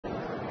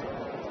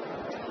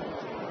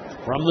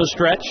From the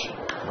stretch,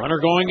 runner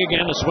going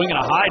again to swing in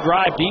a high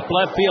drive, deep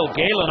left field.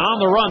 Galen on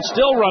the run,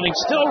 still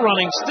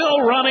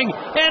running,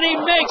 and he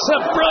makes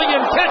a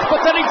brilliant catch,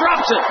 but then he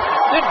drops it.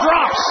 It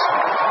drops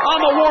on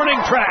the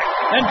warning track,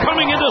 and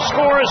coming in to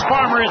score is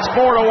Farmer. It's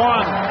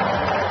 4-1.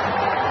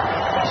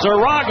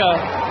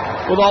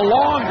 Zarraga with a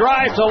long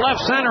drive to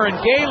left center,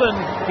 and Galen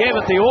gave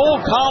it the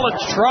old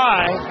college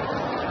try,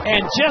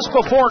 and just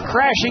before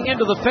crashing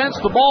into the fence,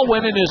 the ball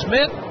went in his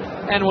mitt,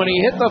 and when he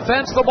hit the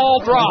fence, the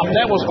ball dropped.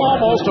 That was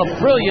almost a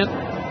brilliant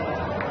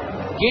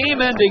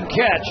game-ending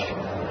catch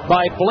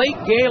by Blake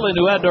Galen,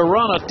 who had to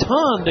run a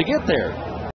ton to get there.